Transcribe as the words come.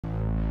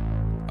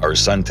Our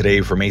sun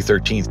today for May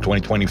 13th,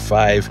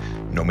 2025.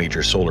 No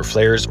major solar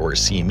flares or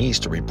CMEs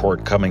to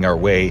report coming our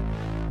way,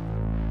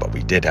 but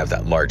we did have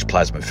that large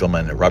plasma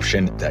filament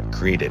eruption that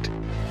created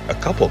a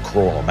couple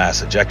coronal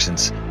mass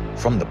ejections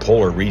from the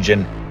polar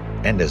region,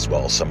 and as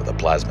well some of the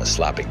plasma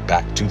slapping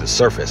back to the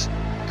surface,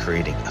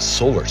 creating a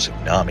solar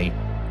tsunami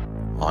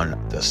on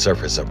the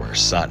surface of our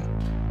sun.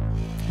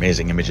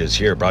 Amazing images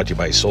here brought to you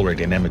by Solar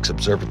Dynamics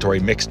Observatory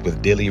mixed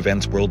with daily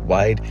events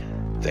worldwide.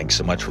 Thanks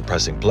so much for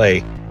pressing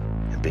play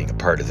and being a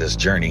part of this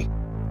journey.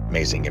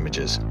 Amazing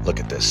images. Look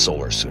at this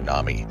solar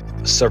tsunami.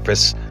 The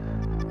surface,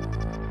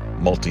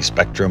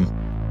 multi-spectrum.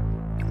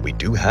 We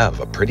do have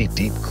a pretty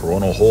deep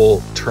coronal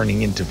hole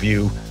turning into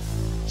view.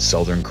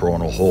 Southern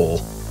coronal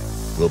hole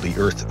will be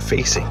Earth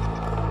facing,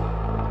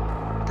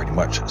 pretty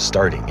much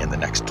starting in the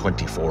next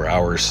 24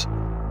 hours.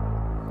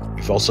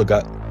 We've also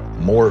got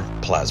more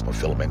plasma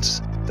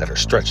filaments that are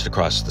stretched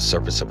across the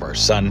surface of our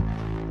sun.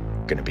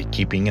 Going to be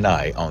keeping an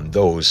eye on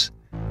those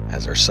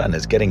as our sun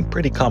is getting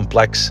pretty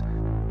complex.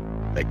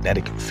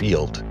 Magnetic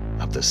field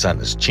of the sun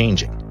is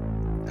changing,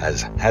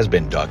 as has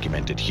been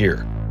documented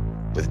here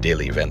with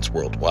daily events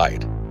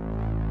worldwide.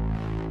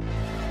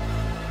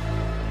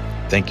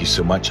 Thank you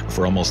so much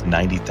for almost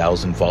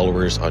 90,000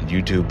 followers on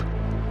YouTube,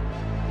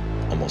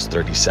 almost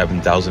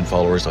 37,000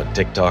 followers on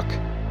TikTok,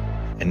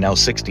 and now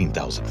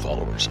 16,000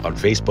 followers on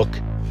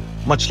Facebook.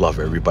 Much love,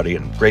 everybody,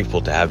 and I'm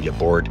grateful to have you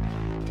aboard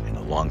and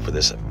along for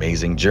this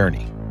amazing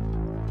journey.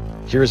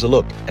 Here's a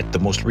look at the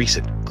most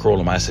recent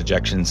coronal mass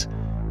ejections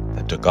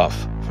that took off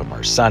from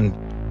our sun.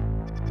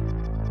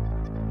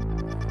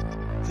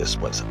 This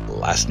was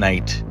last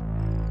night.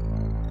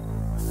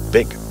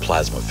 Big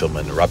plasma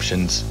filament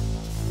eruptions.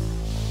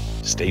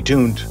 Stay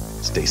tuned,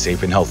 stay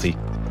safe and healthy,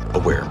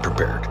 aware and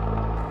prepared.